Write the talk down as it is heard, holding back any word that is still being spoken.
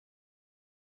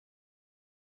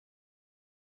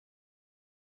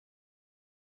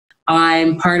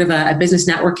I'm part of a business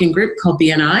networking group called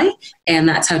BNI, and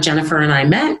that's how Jennifer and I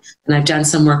met. And I've done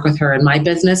some work with her in my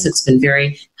business. It's been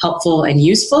very helpful and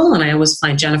useful. And I always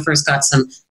find Jennifer's got some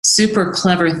super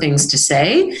clever things to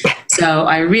say. So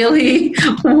I really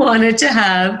wanted to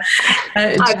have...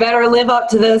 I better live up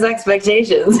to those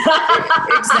expectations.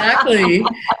 Exactly.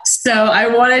 So I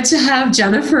wanted to have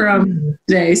Jennifer on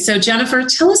today. So Jennifer,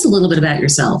 tell us a little bit about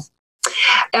yourself.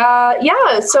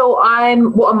 So I'm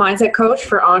a mindset coach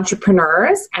for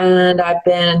entrepreneurs, and I've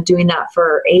been doing that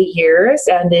for 8 years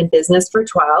and in business for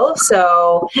 12.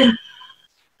 So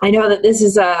I know that this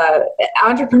is a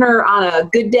entrepreneur on a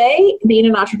good day. Being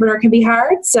an entrepreneur can be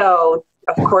hard. So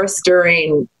of course,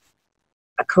 during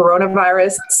a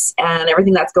coronavirus and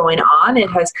everything that's going on, it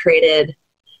has created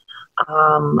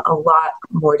a lot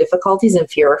more difficulties and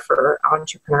fear for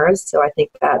entrepreneurs. So I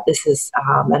think that this is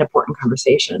an important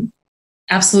conversation.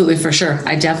 Absolutely, for sure.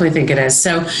 I definitely think it is.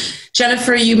 So,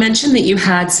 Jennifer, you mentioned that you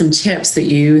had some tips that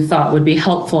you thought would be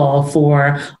helpful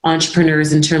for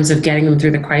entrepreneurs in terms of getting them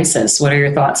through the crisis. What are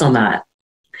your thoughts on that?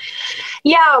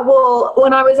 Yeah, well,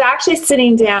 when I was actually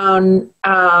sitting down,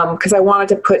 because I wanted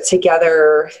to put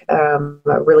together a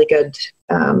really good,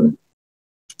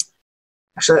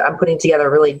 actually, I'm putting together a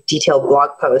really detailed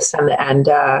blog post, and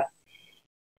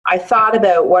I thought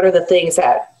about what are the things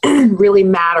that really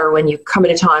matter when you come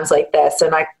into times like this.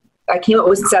 And I came up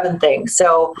with 7 things.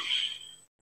 So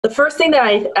the first thing that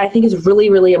I think is really,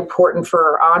 really important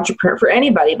for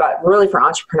anybody, but really for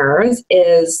entrepreneurs,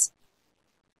 is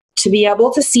to be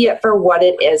able to see it for what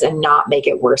it is and not make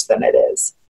it worse than it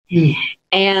is.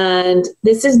 And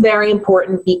this is very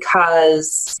important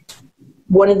because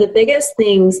one of the biggest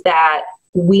things that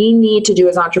we need to do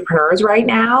as entrepreneurs right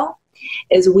now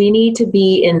is we need to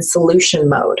be in solution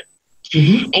mode.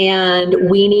 And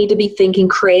we need to be thinking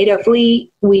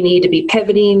creatively. We need to be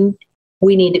pivoting.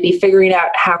 We need to be figuring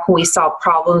out how can we solve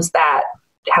problems that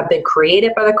have been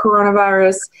created by the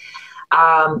coronavirus.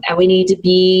 And we need to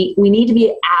be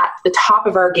at the top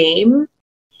of our game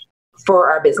for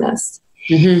our business.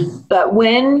 But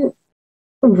when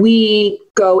we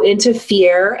go into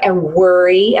fear and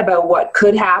worry about what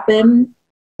could happen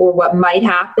or what might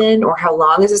happen or how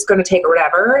long is this going to take or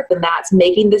whatever, then that's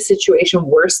making the situation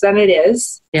worse than it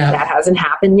is. Yeah. That hasn't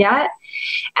happened yet.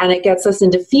 And it gets us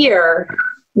into fear,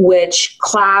 which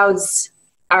clouds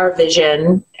our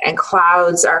vision and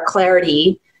clouds our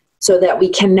clarity so that we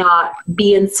cannot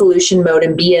be in solution mode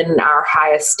and be in our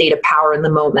highest state of power in the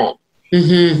moment.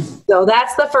 So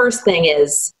that's the first thing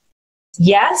is,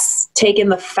 yes, take in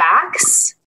the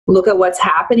facts, look at what's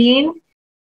happening,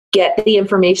 get the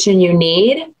information you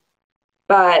need,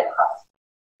 but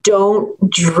don't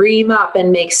dream up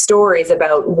and make stories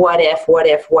about what if,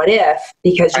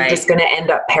 because you're just going to end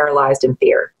up paralyzed in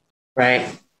fear.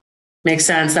 Right. Makes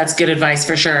sense. That's good advice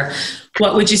for sure.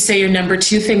 What would you say your number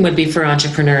 2 thing would be for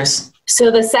entrepreneurs?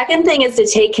 So the second thing is to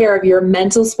take care of your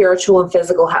mental, spiritual, and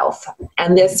physical health.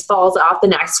 And this falls off the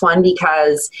next one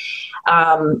because,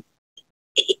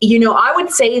 I would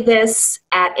say this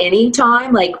at any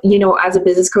time, like, as a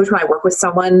business coach, when I work with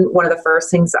someone, one of the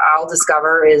first things I'll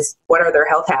discover is what are their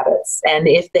health habits. And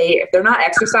if they're not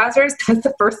exercisers, that's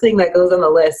the first thing that goes on the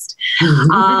list.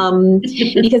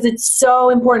 Because it's so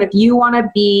important. If you want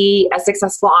to be a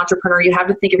successful entrepreneur, you have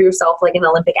to think of yourself like an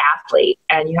Olympic athlete,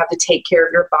 and you have to take care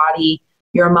of your body,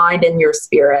 your mind, and your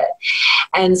spirit.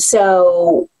 And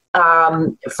so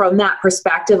from that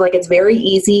perspective, like, it's very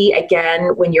easy,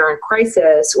 again, when you're in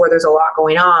crisis or there's a lot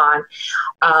going on,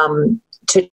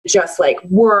 to just like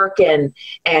work and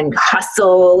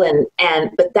hustle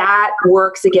but that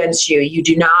works against you. You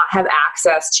do not have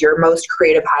access to your most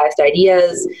creative, highest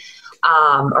ideas,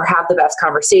 or have the best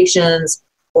conversations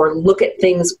or look at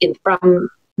things from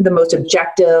the most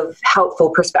objective, helpful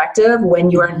perspective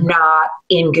when you are not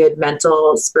in good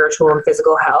mental, spiritual, and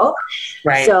physical health.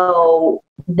 Right. So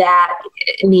that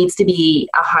needs to be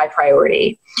a high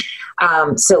priority.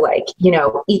 So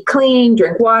eat clean,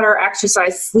 drink water,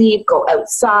 exercise, sleep, go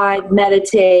outside,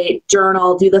 meditate,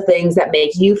 journal, do the things that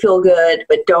make you feel good,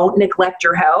 but don't neglect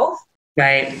your health.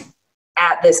 Right.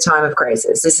 At this time of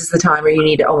crisis. This is the time where you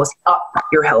need to almost up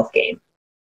your health game.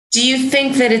 Do you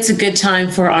think that it's a good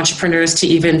time for entrepreneurs to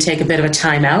even take a bit of a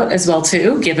time out as well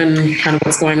too, given kind of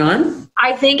what's going on?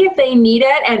 I think if they need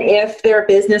it and if their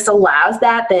business allows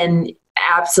that, then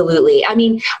absolutely. I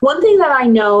mean, one thing that I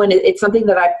know, and it's something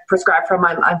that I prescribe from,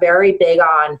 I'm very big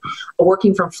on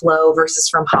working from flow versus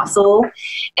from hustle.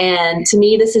 And to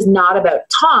me, this is not about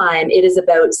time, it is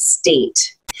about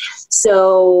state.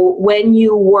 So when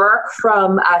you work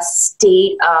from a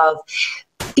state of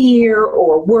fear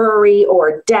or worry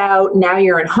or doubt. Now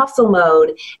you're in hustle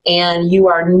mode and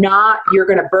you're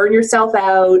going to burn yourself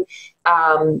out.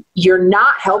 You're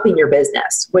not helping your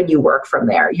business when you work from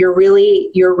there. You're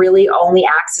really only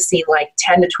accessing like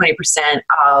 10 to 20%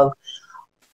 of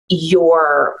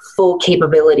your full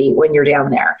capability when you're down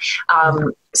there.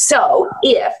 So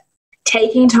if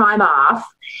taking time off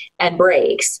and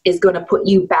breaks is going to put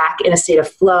you back in a state of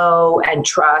flow and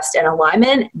trust and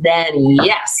alignment, then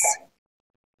yes,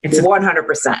 it's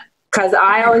 100%. Because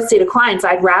I always say to clients,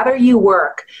 I'd rather you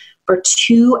work for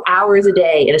 2 hours a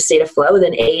day in a state of flow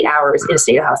than 8 hours in a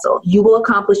state of hustle. You will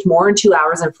accomplish more in 2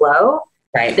 hours in flow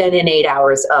than in 8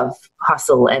 hours of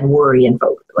hustle and worry and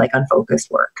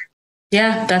unfocused work.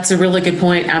 Yeah, that's a really good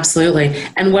point. Absolutely.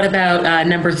 And what about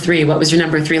number 3? What was your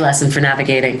number 3 lesson for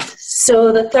navigating?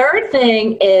 So the third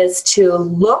thing is to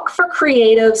look for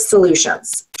creative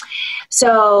solutions.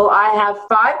 So I have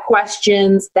 5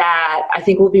 questions that I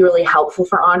think will be really helpful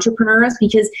for entrepreneurs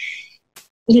because,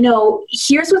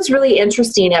 here's what's really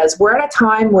interesting is we're at a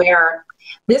time where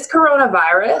this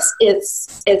coronavirus,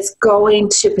 it's going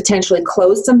to potentially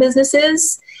close some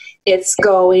businesses. It's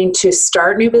going to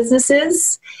start new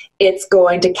businesses. It's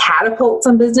going to catapult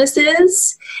some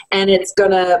businesses, and it's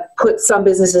going to put some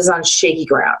businesses on shaky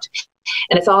ground.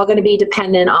 And it's all going to be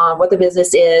dependent on what the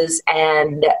business is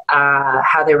and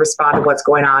how they respond to what's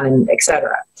going on, and et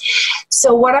cetera.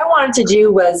 So what I wanted to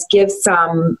do was give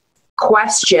some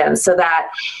questions so that,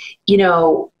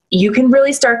 you can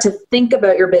really start to think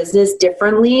about your business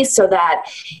differently so that,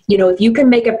 if you can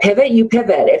make a pivot, you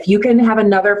pivot. If you can have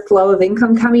another flow of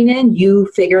income coming in, you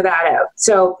figure that out.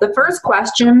 So the first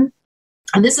question,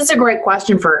 and this is a great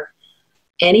question for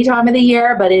any time of the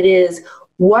year, but it is,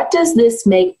 what does this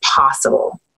make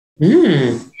possible?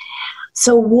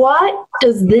 So what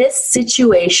does this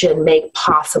situation make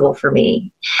possible for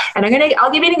me? And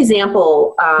I'll give you an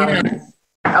example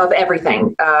of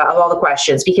everything, of all the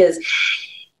questions, because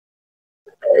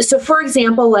so for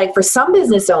example, like for some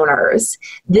business owners,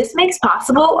 this makes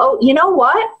possible, oh, you know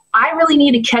what? I really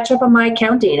need to catch up on my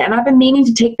accounting, and I've been meaning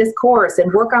to take this course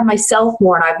and work on myself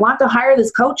more, and I want to hire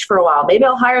this coach for a while. Maybe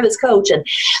I'll hire this coach. And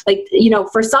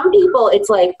for some people, it's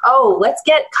like, oh, let's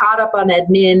get caught up on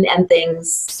admin and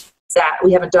things that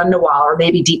we haven't done in a while, or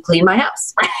maybe deep clean my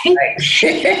house,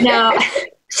 right? Now,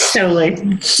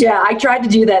 totally. Yeah, I tried to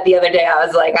do that the other day. I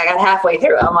was like, I got halfway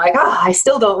through. I'm like, I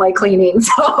still don't like cleaning.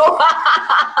 So,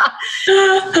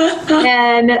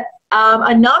 and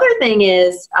another thing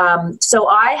is, so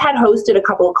I had hosted a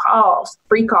couple of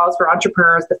free calls for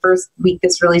entrepreneurs the first week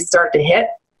this really started to hit.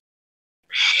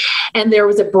 And there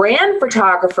was a brand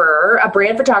photographer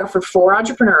for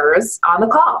entrepreneurs on the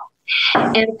call.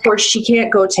 And of course, she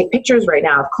can't go take pictures right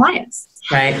now of clients.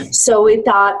 Right. So we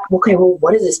thought, okay, well,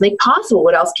 what does this make possible?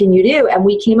 What else can you do? And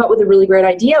we came up with a really great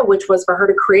idea, which was for her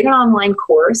to create an online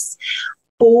course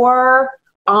for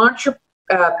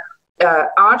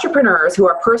entrepreneurs who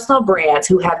are personal brands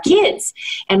who have kids,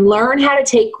 and learn how to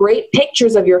take great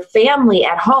pictures of your family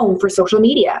at home for social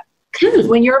media.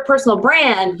 When you're a personal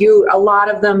brand, a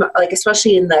lot of them, like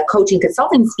especially in the coaching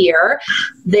consulting sphere,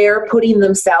 they're putting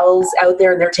themselves out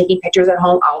there and they're taking pictures at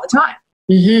home all the time.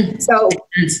 Mm-hmm. So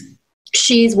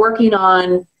she's working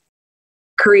on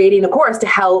creating a course to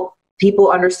help people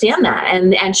understand that.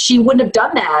 And she wouldn't have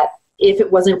done that if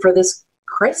it wasn't for this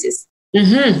crisis.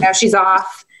 Mm-hmm. Now she's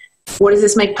off. What does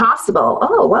this make possible?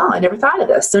 Oh, well, I never thought of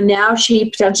this. So now she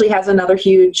potentially has another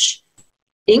huge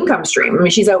income stream. I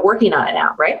mean, she's out working on it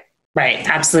now, right? Right.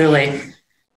 Absolutely.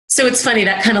 So it's funny,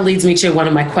 that kind of leads me to one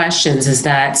of my questions is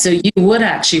that, so you would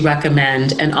actually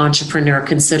recommend an entrepreneur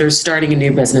consider starting a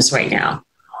new business right now?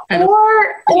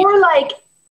 Or like,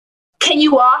 can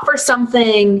you offer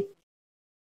something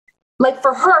like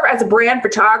for her as a brand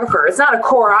photographer? It's not a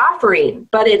core offering,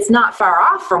 but it's not far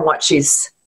off from what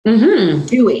she's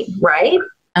doing, right?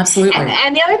 Absolutely.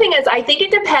 And the other thing is, I think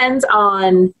it depends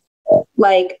on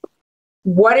like,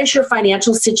 what is your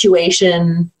financial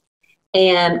situation?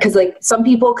 And because like some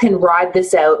people can ride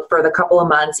this out for the couple of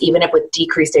months, even if with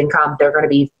decreased income, they're going to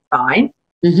be fine.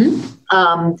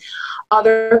 Mm-hmm.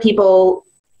 Other people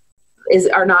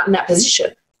are not in that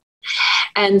position.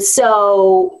 And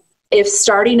so if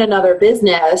starting another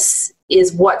business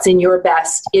is what's in your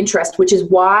best interest, which is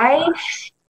why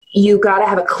you got to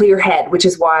have a clear head, which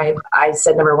is why I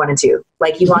said number 1 and 2,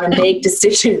 like you want to make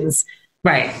decisions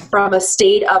right from a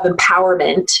state of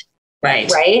empowerment.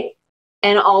 Right.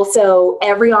 And also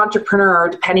every entrepreneur,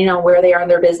 depending on where they are in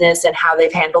their business and how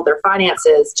they've handled their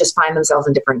finances, just find themselves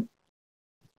in different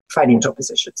financial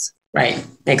positions. Right.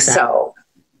 Makes sense. So,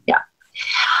 yeah.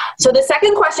 So the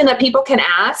second question that people can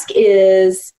ask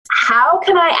is, how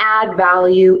can I add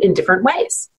value in different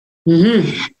ways?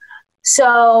 Mm-hmm.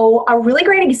 So a really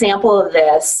great example of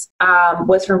this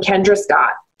was from Kendra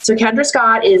Scott. So Kendra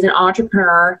Scott is an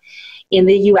entrepreneur in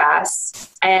the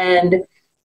US. And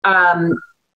when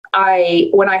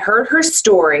I heard her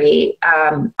story,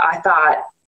 I thought,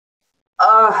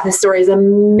 oh, this story is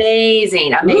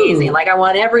amazing. Ooh. Like, I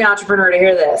want every entrepreneur to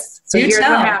hear this. So here's what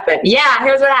happened. Yeah,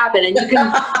 here's what happened. And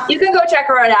you can go check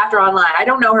her out after online. I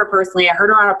don't know her personally. I heard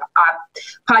her on a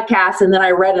podcast, and then I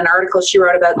read an article she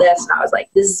wrote about this, and I was like,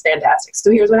 this is fantastic.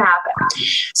 So here's what happened.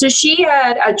 So she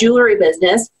had a jewelry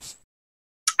business,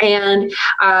 and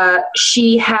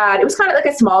it was kind of like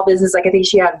a small business. Like, I think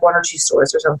she had 1 or 2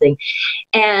 stores or something.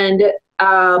 And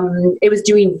it was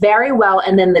doing very well.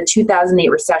 And then the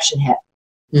 2008 recession hit.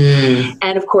 Mm.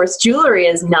 And of course, jewelry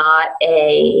is not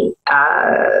a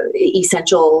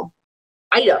essential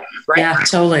item, right? Yeah,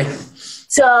 totally.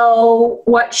 So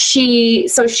she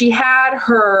had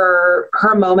her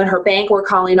moment. Her bank were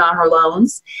calling on her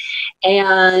loans,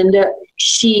 and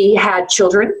she had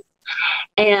children,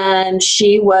 and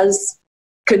she was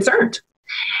concerned.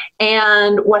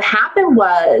 And what happened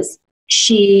was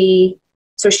she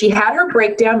had her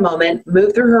breakdown moment,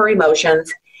 moved through her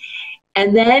emotions,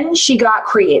 and then she got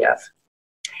creative.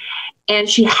 And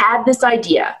she had this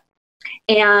idea.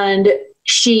 And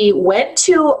she went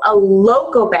to a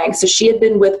local bank. So she had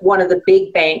been with one of the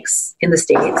big banks in the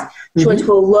States. She went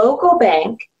to a local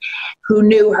bank who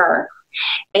knew her,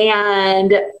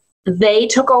 and they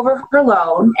took over her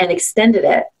loan and extended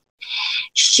it.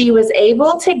 She was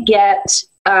able to get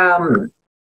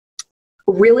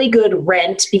really good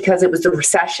rent because it was the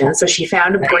recession. So she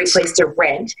found a great place to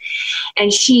rent.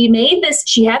 And she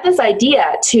had this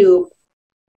idea to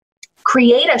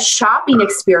create a shopping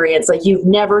experience like you've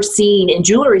never seen in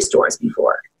jewelry stores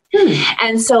before.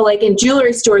 And so, like, in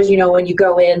jewelry stores, when you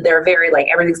go in, they're very, like,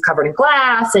 everything's covered in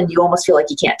glass and you almost feel like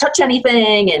you can't touch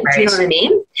anything. And do you know what I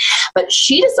mean? But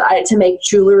she decided to make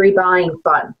jewelry buying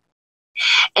fun.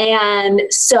 And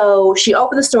so she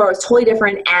opened the store. It was totally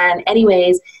different. And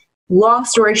anyways, long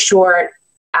story short,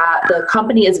 the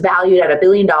company is valued at $1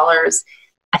 billion.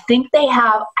 I think they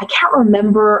have, I can't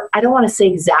remember, I don't want to say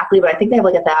exactly, but I think they have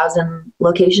like 1,000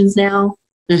 locations now.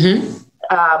 Mm-hmm.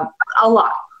 A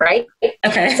lot, right?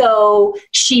 Okay. So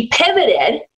she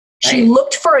pivoted. She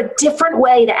looked for a different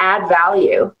way to add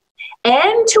value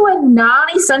and to a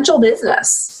non-essential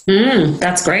business.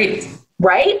 That's great.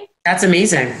 Right? That's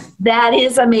amazing. That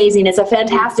is amazing. It's a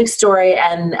fantastic story.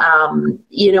 And,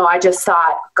 I just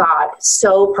thought, God,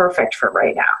 so perfect for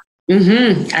right now.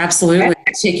 Mm-hmm. Absolutely.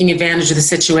 Okay. Taking advantage of the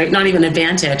situation, not even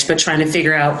advantage, but trying to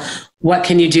figure out what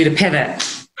can you do to pivot.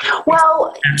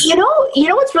 Well,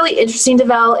 what's really interesting,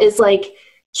 Devel, is like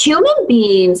human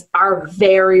beings are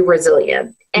very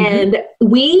resilient. And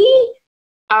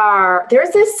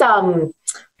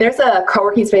there's a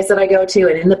co-working space that I go to,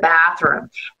 and in the bathroom,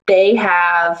 they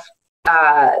have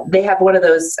one of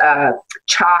those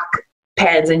chalk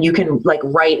pens, and you can like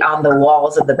write on the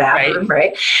walls of the bathroom,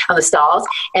 right? On the stalls.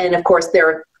 And of course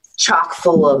they're chock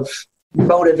full of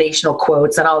motivational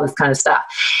quotes and all this kind of stuff.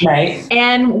 Right.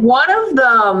 And one of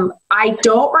them, I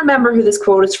don't remember who this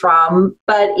quote is from,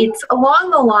 but it's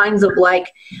along the lines of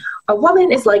like, a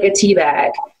woman is like a tea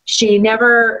bag. She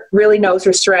never really knows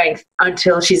her strength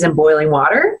until she's in boiling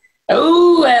water.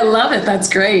 Oh, I love it. That's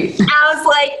great. I was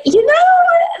like,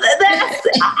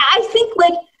 I think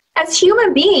like as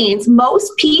human beings,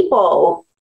 most people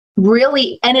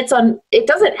really, and it doesn't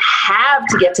have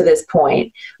to get to this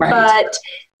point, but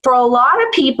for a lot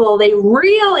of people, they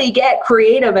really get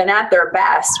creative and at their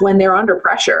best when they're under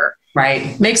pressure.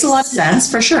 Right. Makes a lot of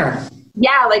sense for sure.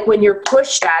 Yeah. Like when you're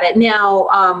pushed at it.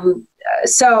 Now,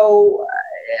 so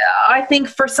I think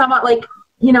for someone like,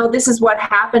 this is what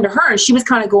happened to her. And she was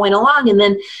kind of going along, and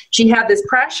then she had this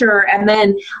pressure, and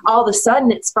then all of a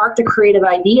sudden it sparked a creative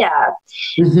idea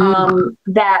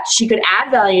that she could add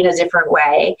value in a different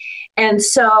way. And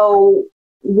so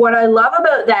what I love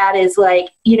about that is like,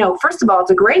 first of all,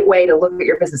 it's a great way to look at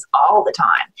your business all the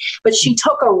time, but she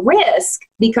took a risk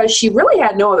because she really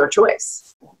had no other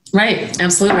choice. Right.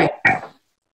 Absolutely.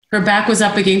 Her back was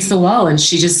up against the wall, and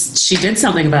she did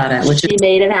something about it, she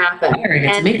made it happen.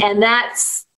 And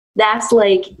that's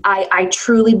like, I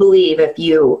truly believe if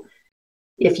you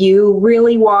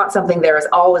really want something, there is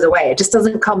always a way. It just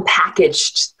doesn't come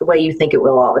packaged the way you think it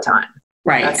will all the time.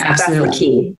 Right. That's the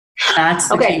key. That's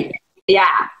the key.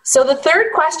 Yeah. So the third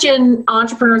question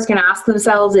entrepreneurs can ask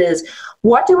themselves is,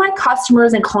 what do my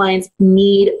customers and clients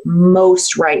need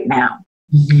most right now?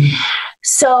 Mm-hmm.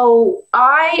 So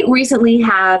I recently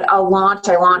had a launch.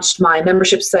 I launched my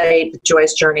membership site, The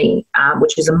Joyous Journey,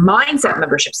 which is a mindset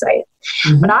membership site.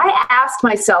 Mm-hmm. But I asked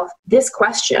myself this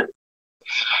question.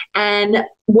 And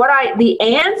the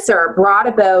answer brought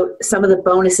about some of the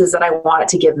bonuses that I wanted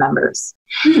to give members.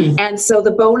 And so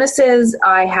the bonuses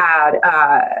I had,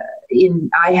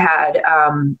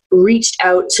 reached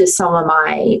out to some of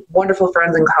my wonderful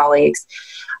friends and colleagues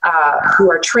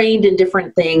who are trained in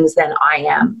different things than I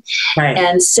am. Right.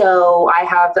 And so I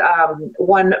have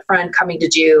one friend coming to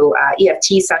do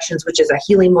EFT sessions, which is a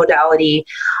healing modality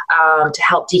to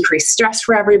help decrease stress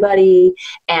for everybody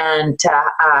and to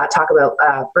talk about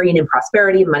bringing in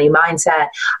prosperity, money mindset.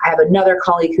 I have another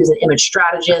colleague who's an image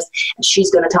strategist, and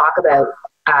she's going to talk about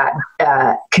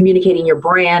communicating your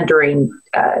brand during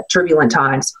turbulent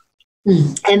times.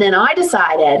 And then I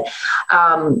decided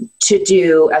to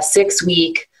do a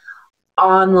 6-week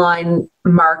online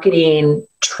marketing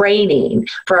training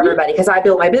for everybody because I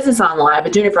built my business online. I've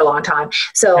been doing it for a long time.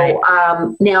 So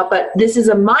now, but this is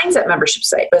a mindset membership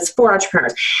site, but it's for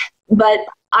entrepreneurs. But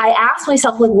I asked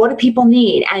myself, like, what do people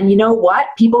need? And you know what?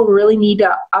 People really need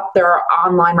to up their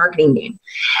online marketing game.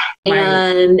 Right.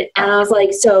 And I was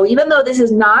like, so even though this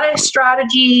is not a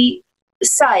strategy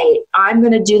site, I'm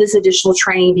going to do this additional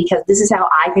training because this is how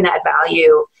I can add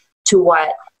value to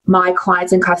what my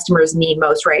clients and customers need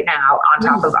most right now, on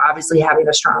top of obviously having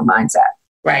a strong mindset.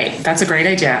 Right. That's a great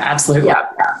idea. Absolutely. Yeah.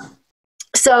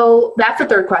 So that's the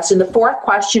third question. The fourth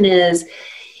question is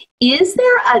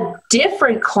there a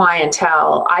different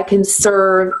clientele I can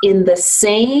serve in the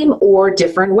same or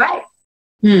different way?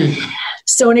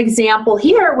 So an example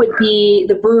here would be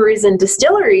the breweries and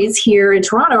distilleries here in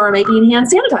Toronto are making hand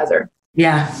sanitizer.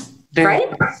 Yeah.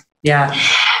 Right? Yeah.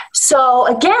 So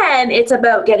again, it's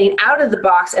about getting out of the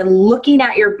box and looking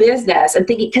at your business and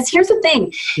thinking, because here's the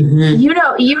thing, you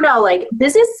know, like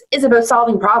business is about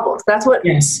solving problems. That's what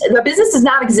the business does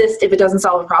not exist if it doesn't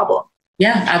solve a problem.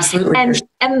 Yeah, absolutely.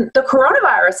 And the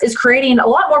coronavirus is creating a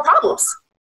lot more problems.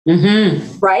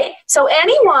 Right? So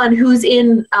anyone who's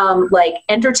in like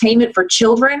entertainment for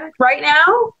children right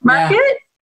now market,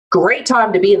 great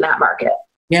time to be in that market.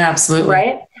 Yeah, absolutely.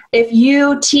 Right? If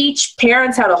you teach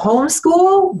parents how to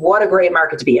homeschool, what a great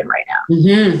market to be in right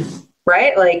now.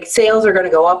 Right? Like sales are going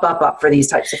to go up for these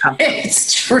types of companies.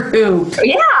 It's true.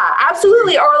 Yeah,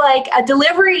 absolutely. Or like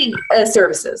delivery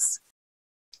services.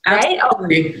 Right?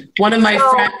 Absolutely. One of my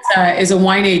friends is a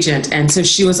wine agent, and so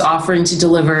she was offering to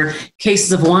deliver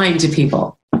cases of wine to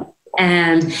people.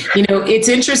 And, you know, it's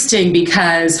interesting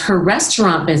because her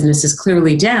restaurant business is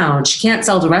clearly down. She can't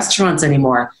sell to restaurants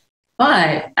anymore.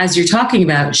 But as you're talking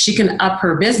about, she can up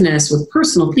her business with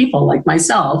personal people like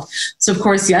myself. So, of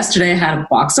course, yesterday I had a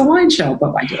box of wine show up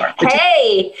at my door.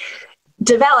 Hey,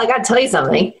 Devel, I got to tell you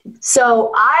something.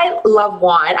 So I love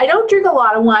wine. I don't drink a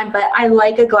lot of wine, but I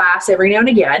like a glass every now and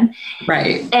again.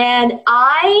 Right. And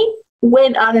I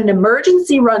went on an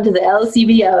emergency run to the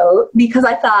LCBO because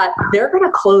I thought they're going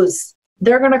to close the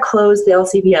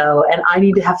LCBO and I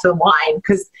need to have some wine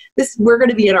because we're going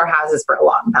to be in our houses for a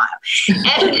long time.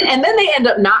 And then they end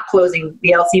up not closing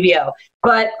the LCBO.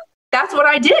 But that's what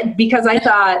I did because I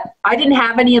thought I didn't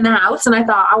have any in the house. And I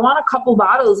thought, I want a couple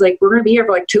bottles. Like, we're going to be here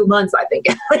for like 2 months, I think.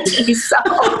 So,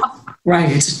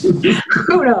 right.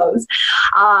 Who knows?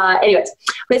 Anyways,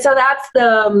 okay, so that's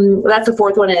the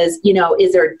fourth one is, you know,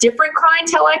 is there a different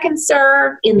clientele I can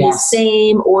serve in the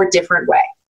same or different way?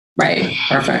 Right.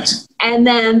 Perfect. And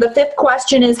then the fifth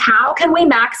question is, how can we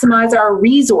maximize our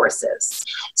resources?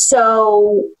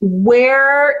 So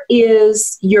where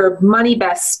is your money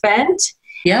best spent?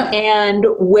 Yeah. And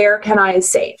where can I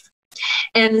save?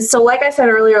 And so, like I said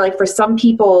earlier, like for some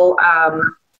people,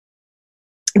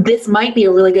 this might be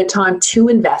a really good time to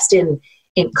invest in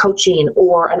coaching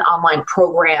or an online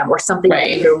program or something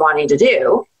that you're wanting to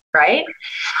do. Right.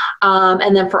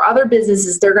 And then for other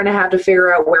businesses, they're going to have to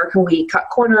figure out where can we cut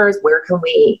corners? Where can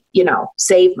we, you know,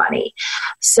 save money?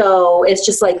 So it's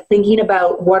just like thinking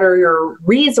about what are your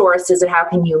resources and how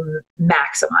can you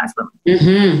maximize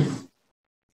them?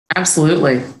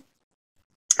 Absolutely.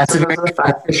 That's a very good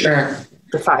one for sure.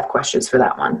 The 5 questions for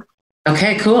that one.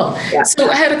 Okay, cool. Yeah. So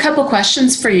I had a couple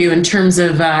questions for you in terms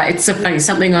of, it's so funny,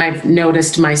 something I've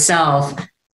noticed myself.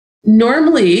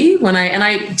 Normally when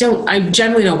I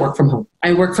generally don't work from home.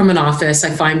 I work from an office. I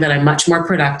find that I'm much more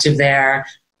productive there.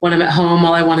 When I'm at home,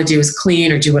 all I want to do is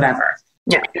clean or do whatever.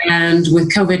 Yeah. And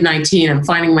with COVID-19, I'm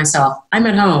finding myself, I'm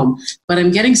at home, but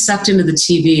I'm getting sucked into the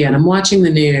TV and I'm watching the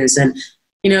news and,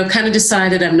 you know, kind of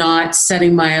decided I'm not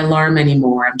setting my alarm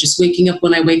anymore. I'm just waking up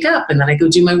when I wake up and then I go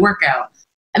do my workout.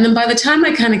 And then by the time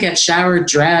I kind of get showered,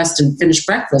 dressed, and finish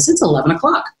breakfast, it's 11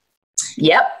 o'clock.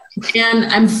 Yep. And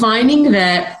I'm finding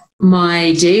that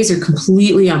my days are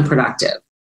completely unproductive.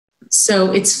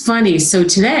 So it's funny. So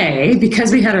today,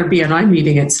 because we had our BNI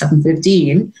meeting at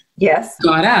 7:15, yes,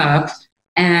 got up,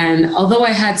 and although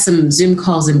I had some Zoom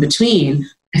calls in between,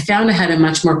 I found I had a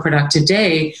much more productive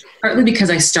day, partly because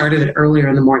I started it earlier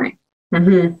in the morning.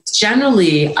 Mm-hmm.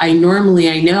 Generally, I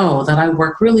know that I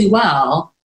work really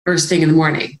well first thing in the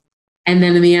morning. And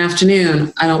then in the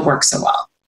afternoon, I don't work so well.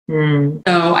 Mm.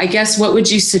 So I guess what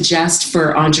would you suggest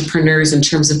for entrepreneurs in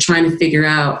terms of trying to figure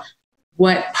out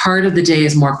what part of the day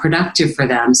is more productive for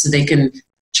them so they can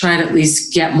try to at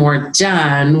least get more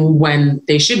done when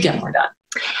they should get more done?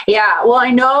 Yeah, well, I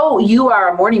know you are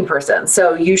a morning person,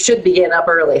 so you should be getting up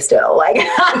early still. Like,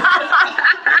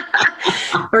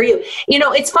 for you,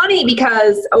 it's funny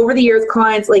because over the years,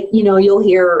 clients, like, you'll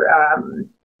hear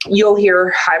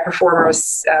high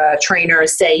performers,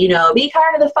 trainers say, be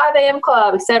part of the 5 a.m.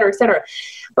 club, et cetera, et cetera.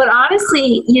 But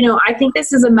honestly, I think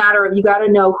this is a matter of you got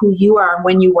to know who you are and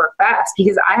when you work best,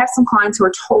 because I have some clients who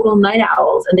are total night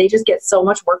owls and they just get so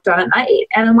much work done at night.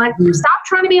 And I'm like, stop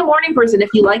trying to be a morning person if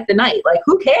you like the night. Like,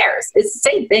 who cares? It's the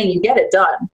same thing. You get it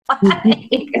done. So I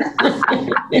think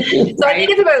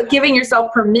it's about giving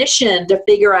yourself permission to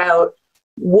figure out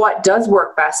what does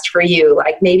work best for you.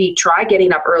 Like, maybe try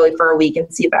getting up early for a week and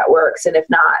see if that works. And if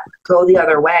not, go the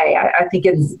other way. I think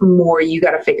it's more you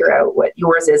got to figure out what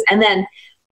yours is. And then,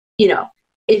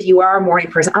 if you are a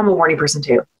morning person, I'm a morning person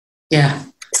too. Yeah.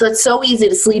 So it's so easy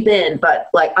to sleep in, but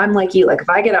like, I'm like you, like if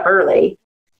I get up early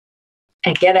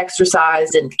and get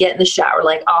exercised and get in the shower,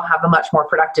 like I'll have a much more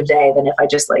productive day than if I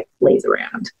just like laze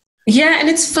around. Yeah. And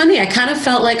it's funny. I kind of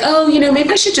felt like, maybe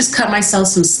I should just cut myself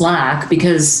some slack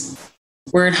because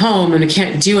we're at home and I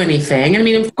can't do anything. I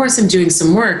mean, of course I'm doing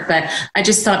some work, but I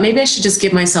just thought maybe I should just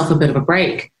give myself a bit of a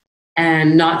break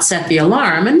and not set the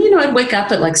alarm. And, I'd wake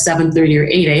up at like 7:30 or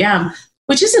 8 a.m.,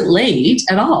 which isn't late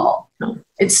at all.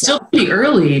 It's still pretty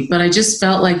early, but I just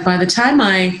felt like by the time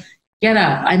I get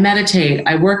up, I meditate,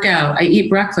 I work out, I eat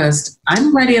breakfast,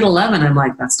 I'm ready at 11. I'm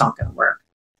like, that's not going to work.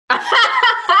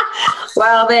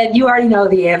 Well, then you already know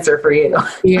the answer for you.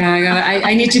 Yeah,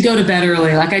 I need to go to bed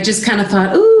early. Like I just kind of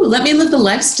thought, ooh, let me live the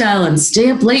lifestyle and stay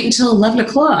up late until 11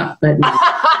 o'clock. But no.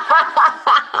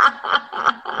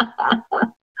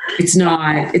 It's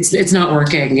not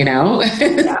working,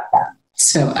 Yeah.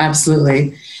 So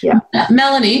absolutely. Yeah.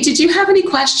 Melanie, did you have any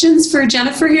questions for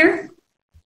Jennifer here?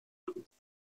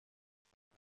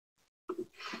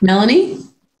 Melanie?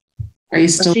 Are you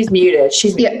still? She's muted.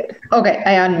 She's muted. Yeah. Okay,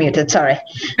 I unmuted. Sorry.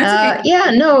 Okay.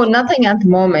 Yeah, no, nothing at the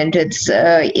moment. It's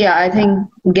I think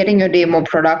getting your day more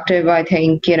productive. I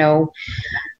think the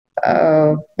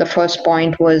first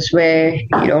point was where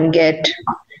you don't get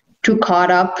too caught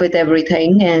up with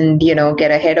everything and get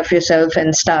ahead of yourself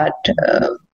and start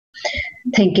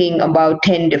thinking about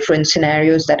 10 different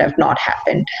scenarios that have not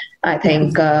happened. I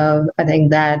think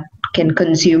that can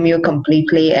consume you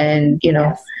completely, and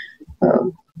Yes.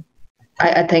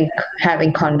 I think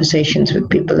having conversations with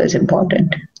people is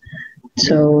important.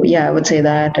 So yeah, I would say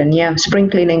that. And yeah, spring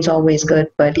cleaning is always good.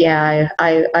 But yeah,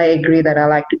 I agree that I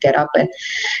like to get up and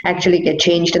actually get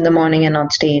changed in the morning and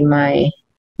not stay in my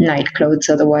night clothes.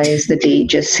 Otherwise, the day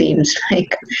just seems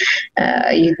like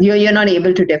you're not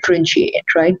able to differentiate,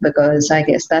 right? Because I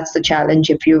guess that's the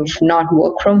challenge. If you've not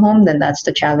worked from home, then that's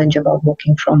the challenge about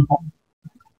working from home.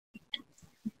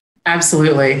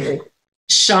 Absolutely.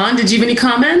 Sean, did you have any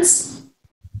comments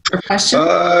or questions?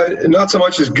 Not so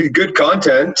much as good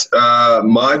content. Part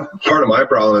of my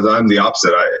problem is I'm the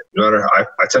opposite. I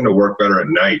tend to work better at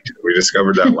night. We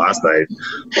discovered that last night.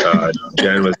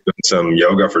 Jen was doing some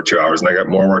yoga for 2 hours, and I got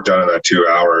more work done in that 2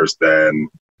 hours than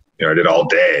I did all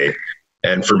day.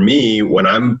 And for me, when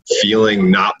I'm feeling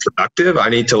not productive, I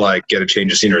need to get a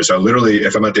change of scenery. So literally,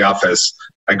 if I'm at the office,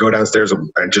 I go downstairs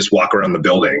and just walk around the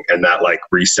building, and that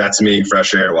resets me.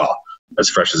 Fresh air. Well, as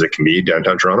fresh as it can be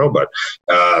downtown Toronto, but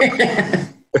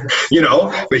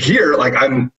but here,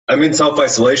 I'm in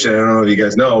self-isolation. I don't know if you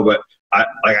guys know, but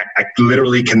I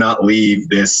literally cannot leave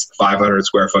this 500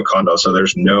 square foot condo. So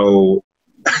there's no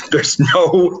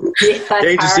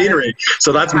change of scenery.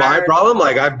 So that's my problem.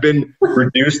 I've been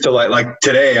reduced to like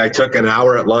today I took an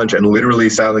hour at lunch and literally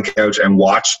sat on the couch and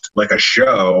watched a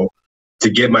show to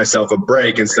give myself a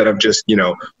break instead of just,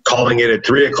 calling it at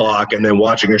 3:00 and then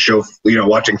watching a show,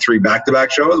 watching 3 back-to-back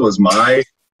shows was my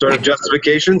sort of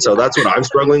justification. So that's what I'm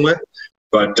struggling with.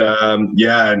 But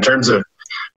in terms of,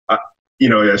 I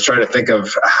was trying to think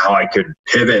of how I could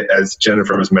pivot, as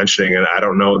Jennifer was mentioning, and I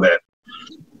don't know that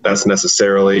that's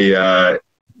necessarily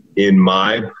in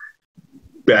my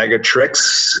bag of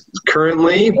tricks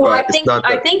currently. Well, but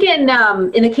I think in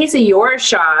the case of yours,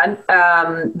 Sean,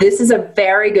 this is a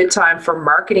very good time for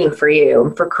marketing for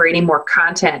you, for creating more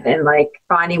content and like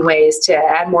finding ways to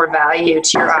add more value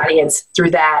to your audience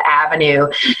through that avenue.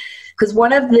 Because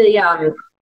one of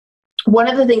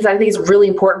the things I think is really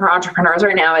important for entrepreneurs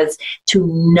right now is to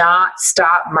not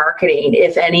stop marketing.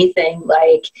 If anything,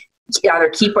 like either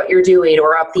keep what you're doing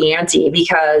or up the ante,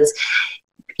 because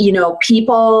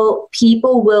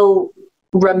people will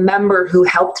remember who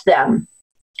helped them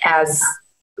as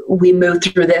we move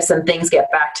through this and things get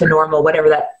back to normal, whatever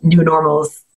that new normal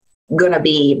is going to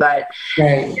be. But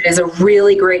It is a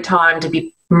really great time to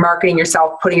be marketing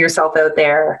yourself, putting yourself out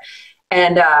there.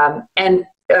 And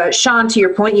Sean, to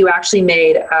your point you actually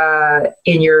made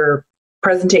in your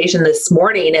presentation this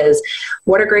morning is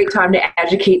what a great time to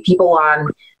educate people on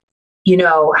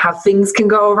how things can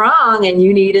go wrong and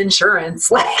you need insurance.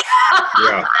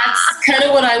 Yeah. That's kind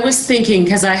of what I was thinking,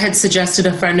 because I had suggested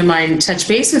a friend of mine touch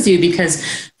base with you, because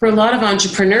for a lot of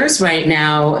entrepreneurs right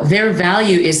now, their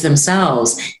value is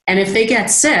themselves. And if they get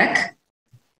sick,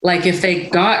 like if they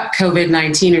got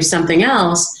COVID-19 or something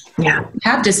else,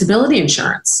 have disability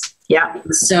insurance. Yeah.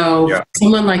 So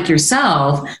someone like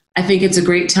yourself, I think it's a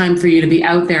great time for you to be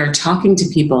out there talking to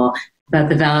people about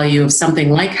the value of something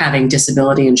like having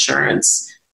disability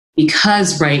insurance,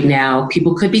 because right now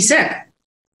people could be sick.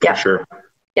 Yeah. Sure.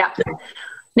 Yeah.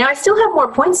 Now I still have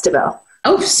more points to go.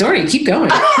 Oh, sorry. Keep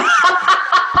going.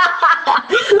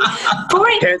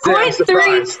 Point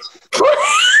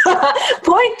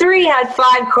 3 had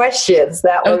 5 questions.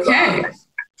 That was okay.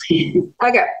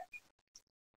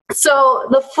 So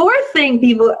the fourth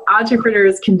thing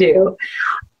entrepreneurs can do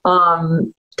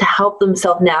to help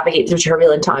themselves navigate through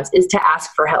turbulent times is to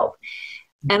ask for help.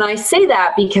 And I say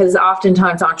that because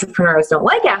oftentimes entrepreneurs don't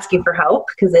like asking for help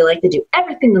because they like to do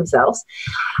everything themselves.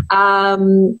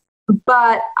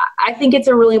 But I think it's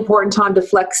a really important time to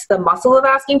flex the muscle of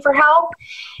asking for help.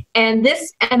 And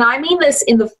I mean this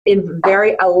in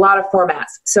a lot of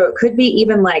formats. So it could be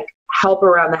even like help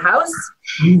around the house.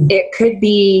 It could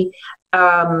be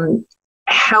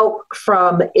help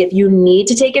from if you need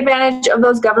to take advantage of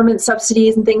those government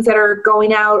subsidies and things that are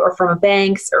going out, or from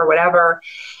banks or whatever.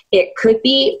 It could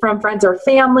be from friends or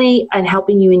family and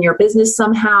helping you in your business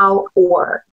somehow,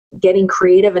 or getting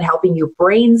creative and helping you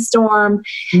brainstorm.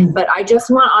 But I just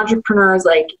want entrepreneurs,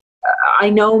 I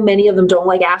know many of them don't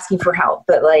like asking for help,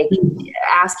 but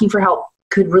asking for help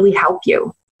could really help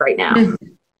you right now.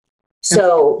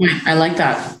 So I like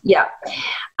that. Yeah.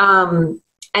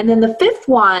 And then the fifth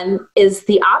one is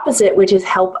the opposite, which is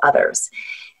help others.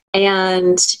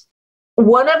 And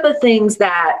one of the things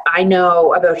that I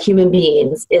know about human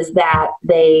beings is that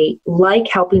they like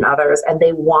helping others and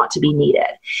they want to be needed.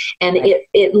 And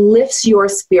it lifts your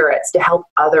spirits to help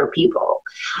other people.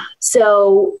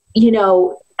 So,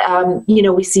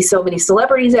 we see so many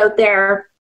celebrities out there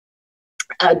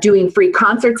doing free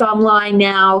concerts online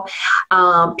now,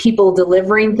 people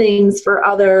delivering things for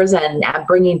others and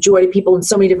bringing joy to people in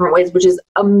so many different ways, which is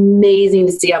amazing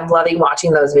to see. I'm loving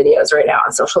watching those videos right now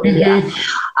on social media.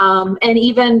 And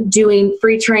even doing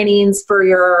free trainings for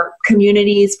your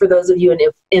communities, for those of you in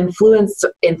influence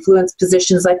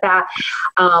positions like that.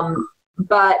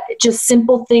 But just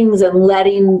simple things and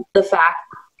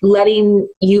letting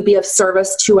you be of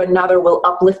service to another will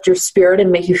uplift your spirit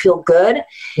and make you feel good.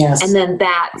 Yes. And then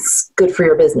that's good for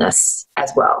your business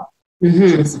as well, which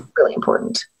is really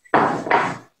important.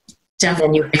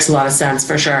 Definitely makes a lot of sense,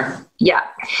 for sure. Yeah.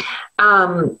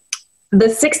 The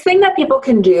sixth thing that people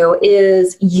can do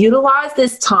is utilize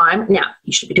this time. Now,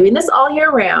 you should be doing this all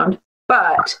year round,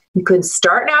 but you could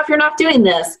start now if you're not doing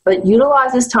this, but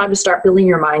utilize this time to start building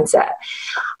your mindset.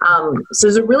 So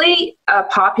there's a really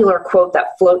popular quote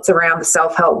that floats around the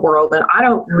self-help world, and I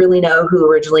don't really know who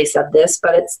originally said this,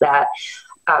 but it's that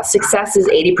success is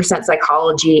 80%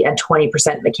 psychology and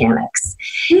 20% mechanics.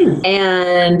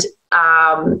 And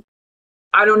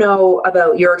I don't know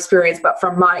about your experience, but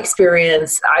from my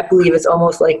experience, I believe it's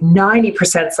almost like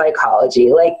 90%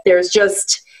 psychology. Like there's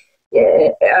just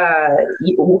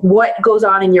what goes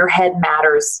on in your head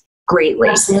matters greatly.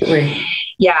 Absolutely.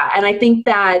 Yeah. And I think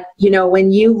that,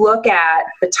 when you look at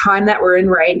the time that we're in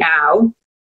right now,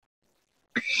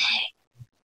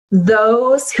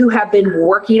 those who have been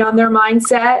working on their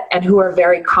mindset and who are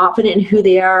very confident in who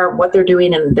they are, what they're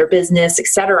doing in their business,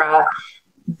 etc.,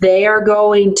 they are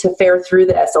going to fare through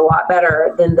this a lot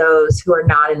better than those who are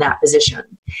not in that position.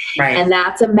 Right. And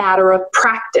that's a matter of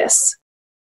practice,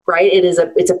 right?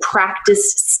 It's a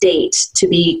practice state to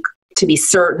be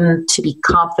certain, to be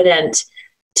confident,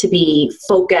 to be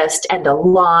focused and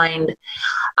aligned.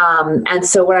 And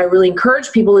so what I really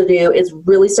encourage people to do is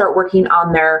really start working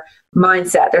on their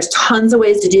mindset. There's tons of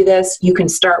ways to do this. You can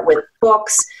start with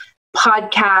books,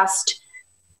 podcast,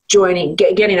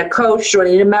 getting a coach,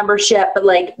 joining a membership, but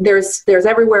like there's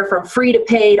everywhere from free to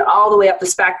paid all the way up the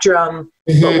spectrum.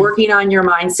 But working on your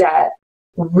mindset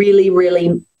really,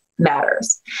 really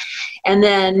matters. And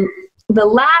then the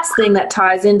last thing that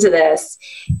ties into this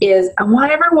is I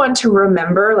want everyone to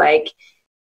remember, like,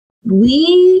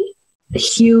 we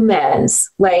humans,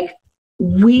 like,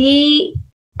 we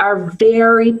are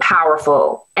very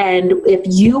powerful. And if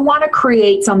you want to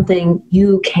create something,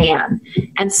 you can.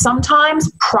 And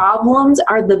sometimes problems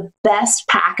are the best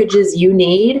packages you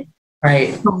need,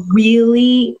 right, to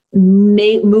really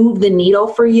move the needle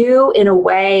for you in a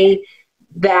way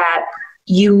that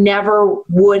you never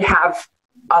would have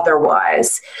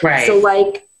otherwise. Right. So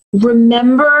like,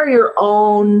 remember your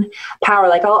own power.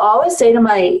 Like I'll always say to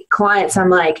my clients, I'm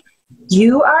like,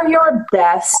 you are your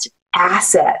best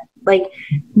asset. Like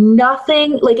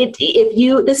nothing, like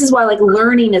this is why like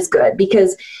learning is good,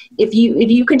 because if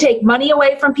you can take money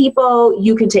away from people,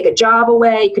 you can take a job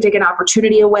away, you can take an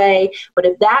opportunity away. But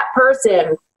if that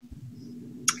person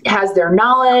has their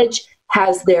knowledge,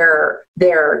 has their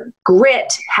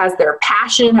grit, has their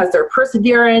passion, has their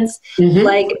perseverance,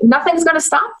 like nothing's going to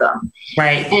stop them.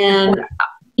 Right. And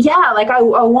yeah, like I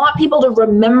want people to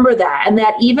remember that, and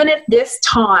that even if this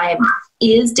time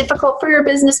is difficult for your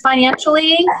business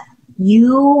financially,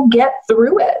 you get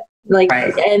through it. Like,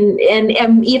 right. and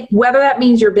if, whether that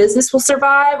means your business will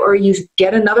survive, or you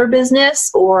get another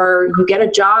business, or you get a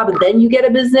job and then you get a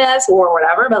business or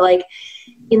whatever, but like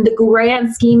in the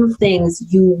grand scheme of things,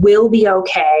 you will be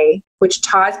okay, which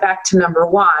ties back to number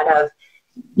one of,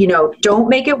 don't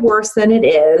make it worse than it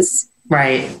is.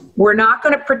 Right. We're not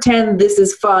going to pretend this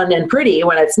is fun and pretty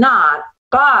when it's not,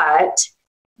 but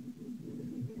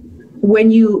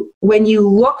when you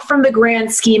look from the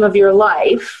grand scheme of your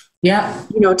life,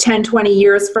 10, 20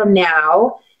 years from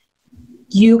now,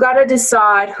 you got to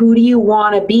decide, who do you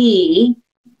want to be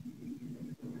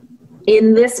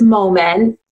in this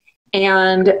moment?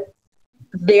 And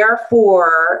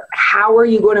therefore, how are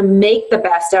you going to make the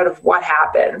best out of what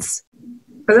happens?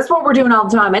 Because that's what we're doing all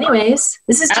the time anyways.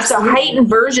 This is just a heightened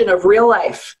version of real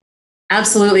life.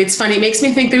 Absolutely. It's funny. It makes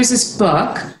me think there's this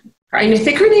book. I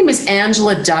think her name is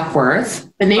Angela Duckworth.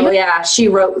 She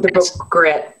wrote the book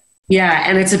Grit. Yeah,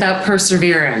 and it's about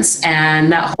perseverance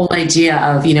and that whole idea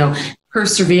of,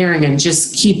 persevering and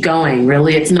just keep going.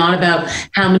 Really, it's not about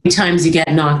how many times you get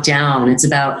knocked down. It's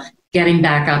about getting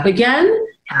back up again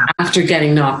after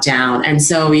getting knocked down. And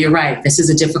so you're right. This is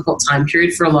a difficult time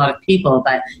period for a lot of people,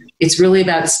 but it's really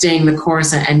about staying the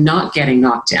course and not getting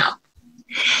knocked down.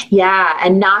 Yeah,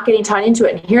 and not getting tied into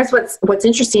it. And here's what's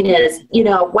interesting is,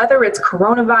 whether it's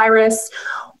coronavirus,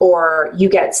 or you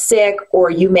get sick, or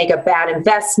you make a bad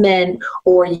investment,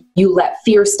 or you let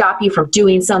fear stop you from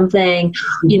doing something,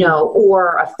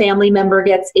 or a family member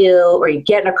gets ill, or you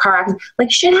get in a car accident, like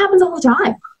shit happens all the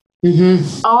time.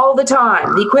 All the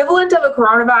time. The equivalent of a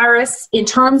coronavirus in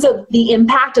terms of the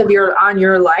impact on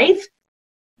your life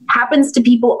happens to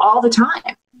people all the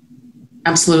time.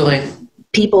 Absolutely.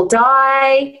 People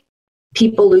die,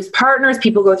 people lose partners,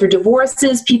 people go through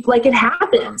divorces, people, like, it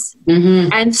happens.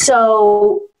 And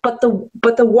so, but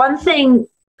the one thing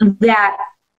that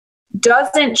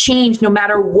doesn't change no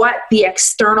matter what the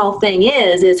external thing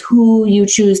is who you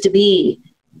choose to be.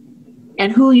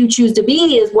 And who you choose to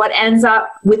be is what ends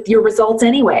up with your results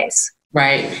anyways.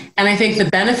 Right. And I think the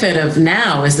benefit of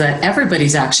now is that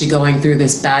everybody's actually going through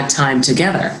this bad time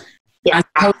together. Yeah. As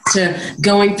opposed to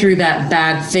going through that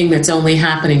bad thing that's only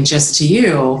happening just to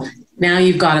you. Now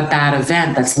you've got a bad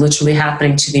event that's literally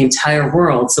happening to the entire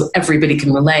world, so everybody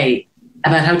can relate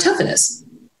about how tough it is.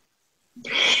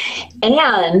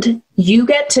 And you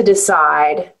get to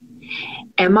decide,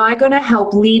 am I going to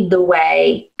help lead the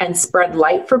way and spread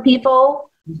light for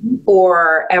people?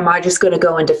 Or am I just going to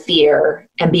go into fear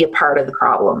and be a part of the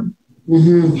problem?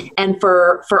 And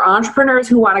for entrepreneurs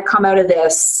who want to come out of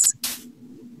this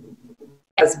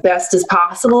as best as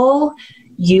possible,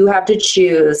 you have to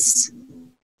choose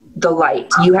the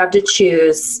light. You have to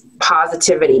choose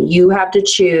positivity. You have to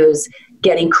choose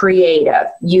getting creative.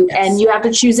 And you have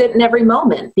to choose it in every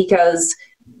moment because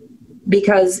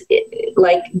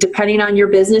like, depending on your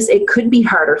business, it could be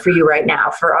harder for you right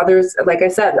now. For others, like I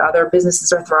said, other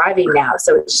businesses are thriving now.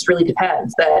 So it just really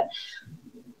depends. But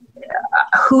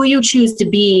who you choose to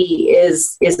be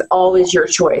is always your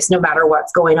choice, no matter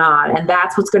what's going on. And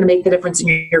that's what's going to make the difference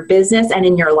in your business and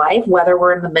in your life, whether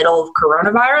we're in the middle of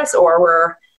coronavirus or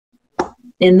we're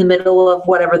in the middle of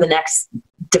whatever the next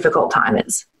difficult time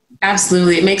is.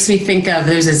 Absolutely. It makes me think of,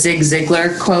 there's a Zig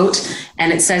Ziglar quote,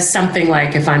 and it says something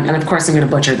like, and of course I'm going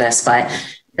to butcher this, but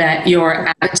that your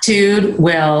attitude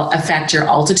will affect your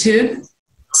altitude.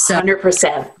 So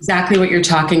 100%. Exactly what you're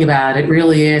talking about. It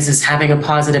really is having a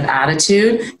positive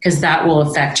attitude, because that will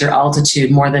affect your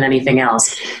altitude more than anything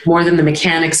else, more than the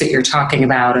mechanics that you're talking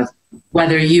about of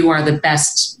whether you are the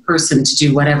best person to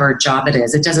do whatever job it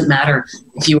is. It doesn't matter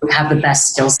if you have the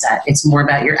best skill set. It's more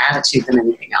about your attitude than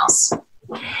anything else.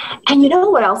 And you know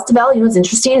what else, Devel? You know what's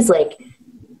interesting is like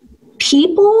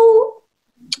people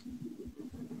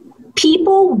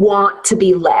want to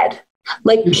be led.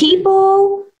 Like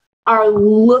people are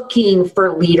looking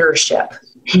for leadership.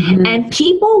 Mm-hmm. And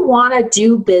people want to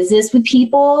do business with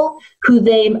people who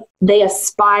they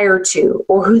aspire to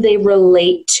or who they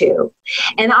relate to.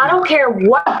 And I don't care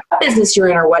what business you're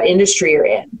in or what industry you're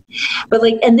in. But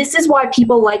and this is why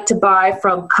people like to buy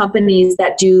from companies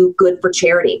that do good for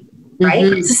charity. Right?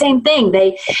 Mm-hmm. It's the same thing.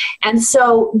 And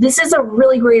so this is a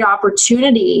really great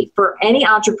opportunity for any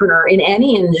entrepreneur in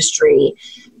any industry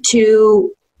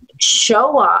to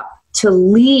show up, to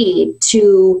lead,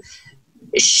 to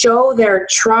show their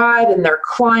tribe and their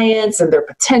clients and their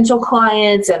potential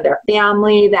clients and their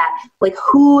family that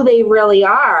who they really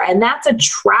are. And that's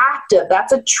attractive.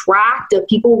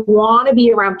 People want to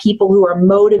be around people who are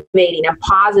motivating and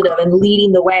positive and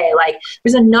leading the way.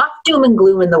 There's enough doom and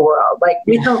gloom in the world.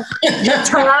 We don't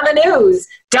just turn on the news.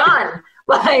 Done.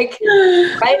 Right?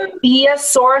 Be a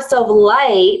source of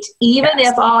light, even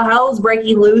if all hell's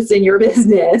breaking loose in your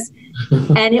business,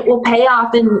 and it will pay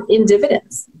off in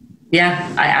dividends.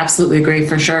 Yeah, I absolutely agree,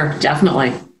 for sure.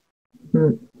 Definitely.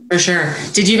 For sure.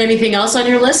 Did you have anything else on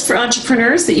your list for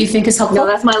entrepreneurs that you think is helpful? No,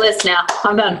 that's my list now.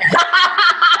 I'm done.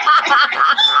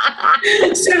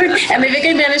 And I think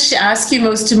I managed to ask you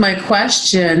most of my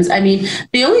questions. I mean,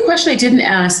 the only question I didn't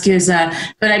ask is,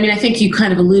 but I mean, I think you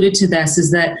kind of alluded to this,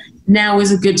 is that now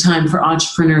is a good time for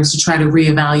entrepreneurs to try to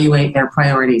reevaluate their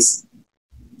priorities.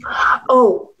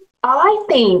 Oh, I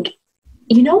think,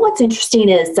 what's interesting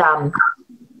is,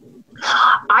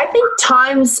 I think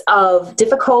times of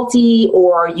difficulty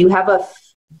or you have a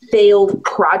failed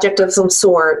project of some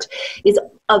sort is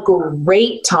a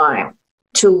great time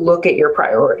to look at your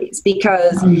priorities,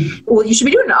 because, you should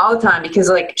be doing it all the time,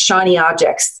 because shiny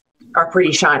objects are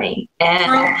pretty shiny,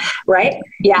 and right?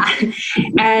 Yeah.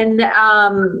 And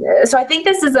so I think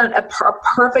this is a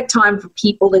perfect time for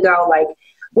people to go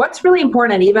what's really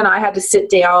important. And even I had to sit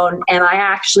down and I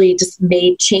actually just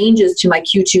made changes to my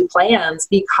Q2 plans,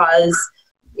 because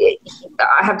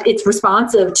it's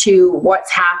responsive to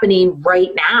what's happening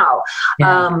right now.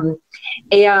 Yeah.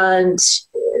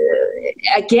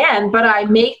 Again, but I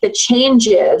make the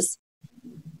changes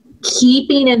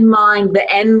keeping in mind the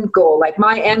end goal.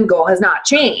 My end goal has not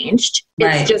changed.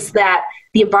 Right. It's just that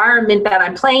the environment that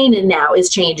I'm playing in now is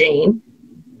changing.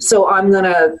 So I'm going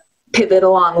to pivot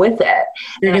along with it.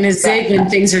 You're going to zig when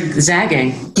things are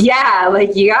zagging. Yeah,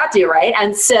 you got to, right?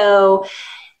 And so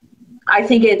I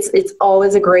think it's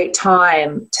always a great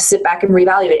time to sit back and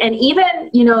reevaluate. And even,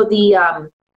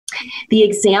 the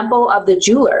example of the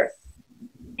jeweler,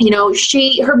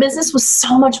 her business was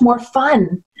so much more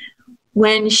fun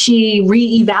when she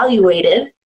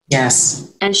reevaluated.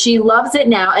 Yes. And she loves it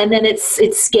now. And then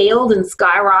it's scaled and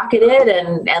skyrocketed,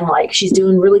 and she's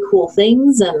doing really cool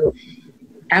things. And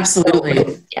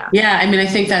absolutely. Yeah. I mean, I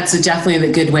think that's definitely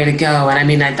the good way to go. And I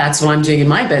mean, that's what I'm doing in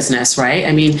my business, right?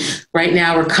 I mean, right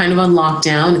now we're kind of on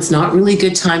lockdown. It's not really a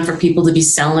good time for people to be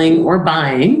selling or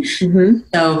buying. Mm-hmm.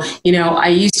 So, I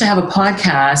used to have a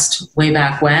podcast way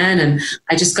back when, and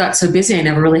I just got so busy, I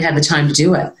never really had the time to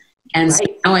do it. And so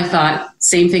now I thought,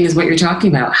 same thing as what you're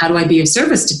talking about. How do I be of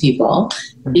service to people?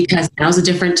 Because now's a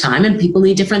different time and people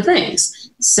need different things.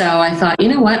 So I thought, you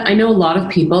know what? I know a lot of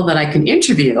people that I can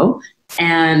interview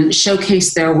and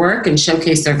showcase their work and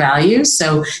showcase their values.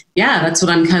 So yeah, that's what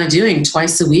I'm kind of doing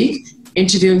twice a week,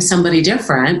 interviewing somebody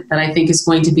different that I think is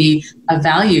going to be of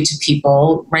value to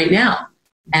people right now.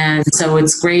 And so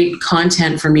it's great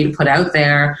content for me to put out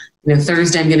there.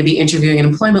 Thursday, I'm going to be interviewing an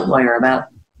employment lawyer about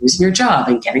losing your job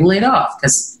and getting laid off,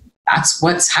 because that's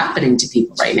what's happening to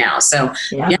people right now. So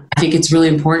yeah, I think it's really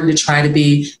important to try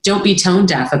to don't be tone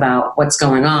deaf about what's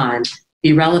going on,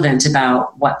 be relevant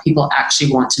about what people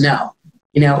actually want to know.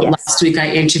 Last week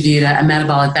I interviewed a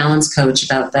metabolic balance coach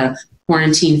about the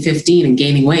quarantine 15 and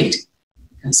gaining weight,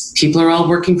 because people are all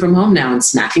working from home now and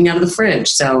snacking out of the fridge.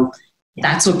 So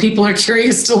that's what people are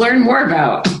curious to learn more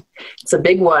about. It's a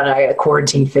big one.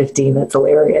 Quarantine 15. That's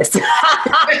hilarious.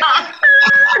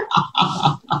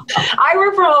 I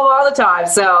work from home all the time,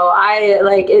 so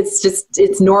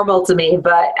it's normal to me.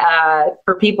 But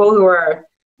for people who are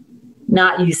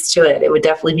not used to it, it would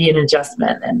definitely be an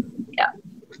adjustment. And yeah.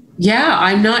 Yeah,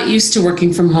 I'm not used to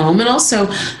working from home. And also,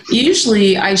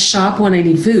 usually I shop when I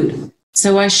need food.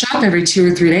 So I shop every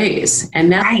 2 or 3 days. And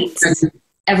now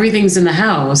everything's in the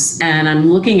house and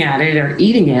I'm looking at it or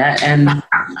eating it. And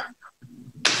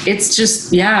it's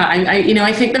just, yeah,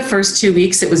 I think the first 2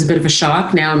 weeks it was a bit of a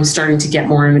shock. Now I'm starting to get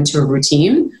more into a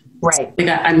routine. Right. Like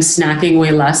I'm snacking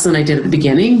way less than I did at the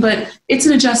beginning, but it's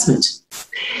an adjustment.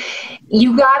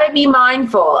 You got to be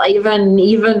mindful,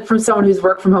 even from someone who's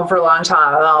worked from home for a long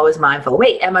time. I'm always mindful.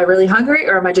 Wait, am I really hungry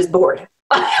or am I just bored?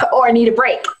 Or I need a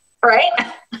break, right?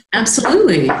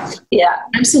 Absolutely. Yeah.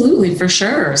 Absolutely, for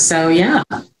sure. So, yeah.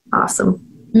 Awesome.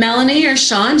 Melanie or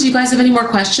Sean, do you guys have any more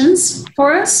questions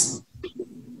for us?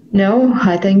 No,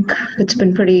 I think it's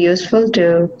been pretty useful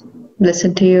to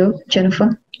listen to you,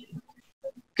 Jennifer.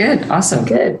 Good. Awesome.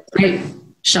 Good. Great.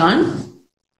 Sean?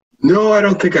 No, I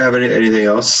don't think I have anything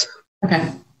else.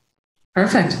 Okay.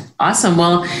 Perfect. Awesome.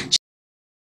 Well,